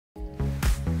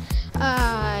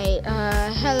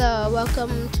Hello,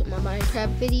 welcome to my Minecraft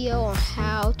video on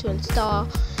how to install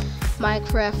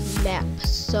Minecraft maps.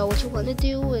 So what you want to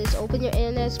do is open your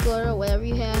Internet Explorer, whatever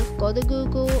you have, go to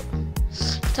Google,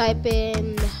 type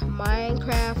in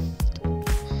Minecraft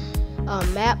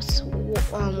maps,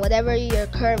 whatever your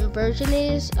current version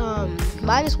is.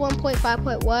 Mine is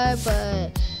 1.5.1,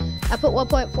 but I put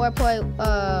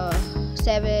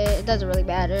 1.4.7. It doesn't really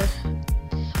matter.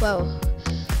 Well,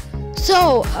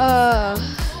 so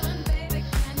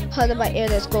hold on, my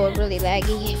internet's going really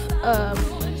laggy.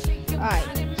 Alright.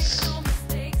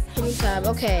 Anytime,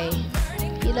 okay.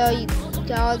 You know, you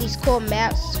got all these cool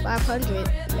maps,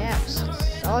 500 maps.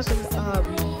 It's awesome.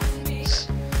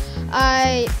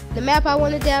 The map I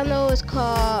want to download is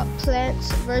called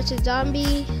Plants vs.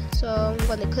 Zombie. So I'm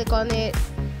gonna click on it.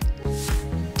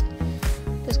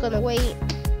 Just gonna wait.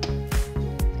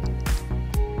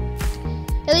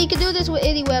 And you can do this with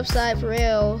any website for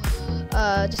real.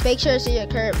 Just make sure it's in your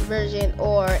current version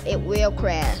or it will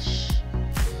crash.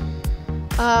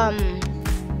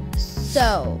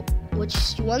 So what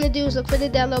you want to do is look for the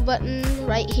download button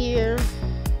right here.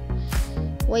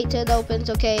 Wait till it opens.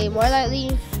 Okay, more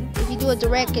likely if you do it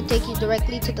direct, it take you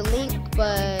directly to the link,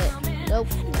 but nope,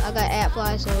 I got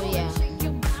AdFly, so yeah.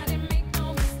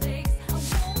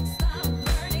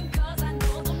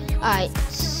 Alright,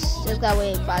 just gotta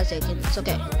wait 5 seconds.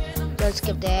 Okay, don't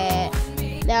skip that.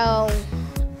 Now,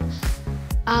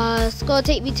 it's gonna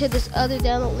take me to this other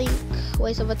download link.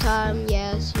 Waste of a time,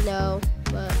 yes, you know,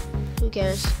 but who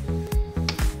cares?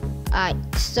 Alright,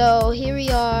 so here we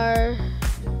are.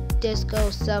 Disco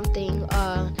something.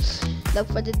 Look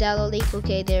for the download link.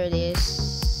 Okay, there it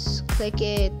is. Click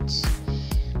it.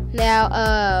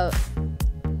 Now,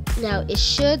 it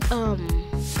should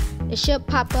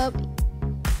pop up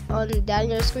on down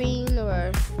your screen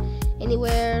or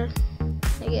anywhere,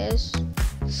 I guess.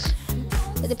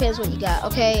 It depends what you got.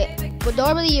 Okay, but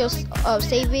normally you'll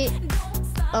save it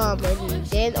and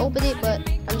then open it, but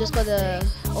I'm just gonna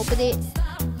open it.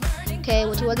 Okay,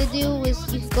 what you want to do is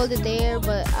you can go to there,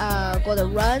 but go to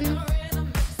run,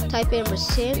 type in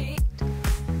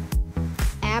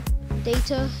 %app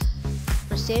data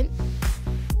 %,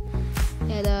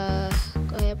 and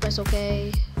go ahead, press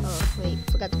OK. Oh wait,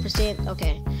 forgot the %.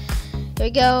 Okay, here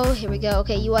we go. Here we go.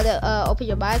 Okay, you want to open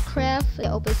your Minecraft and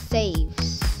open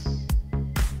saves.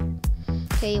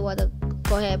 Okay, you want to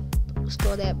go ahead,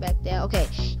 scroll that back down. Okay,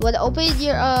 you want to open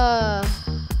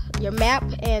your map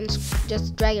and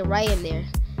just drag it right in there.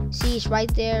 See, it's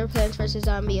right there, Plants vs.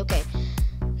 Zombie. Okay,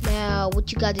 now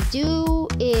what you got to do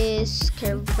is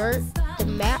convert the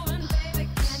map.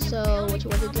 So what you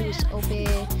want to do is open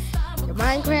your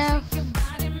Minecraft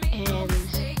and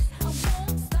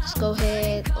just go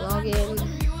ahead, log in.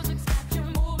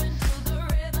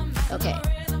 Okay,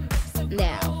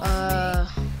 now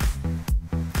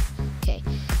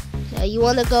now you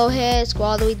want to go ahead, scroll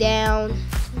all the way down.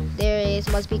 There is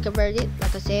must be converted,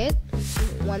 like I said.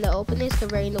 Want to open this,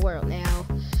 converting the world now.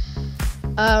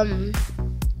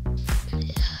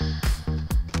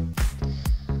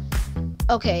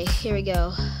 Okay, here we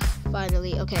go.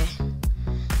 Finally, okay.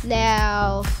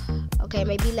 Now, okay,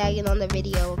 maybe lagging on the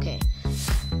video. Okay.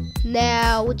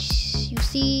 Now, what you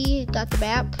see, got the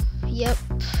map. Yep.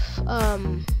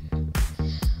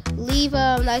 Leave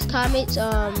nice comments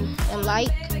and like.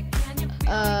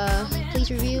 Please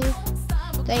review.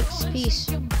 Thanks. Peace.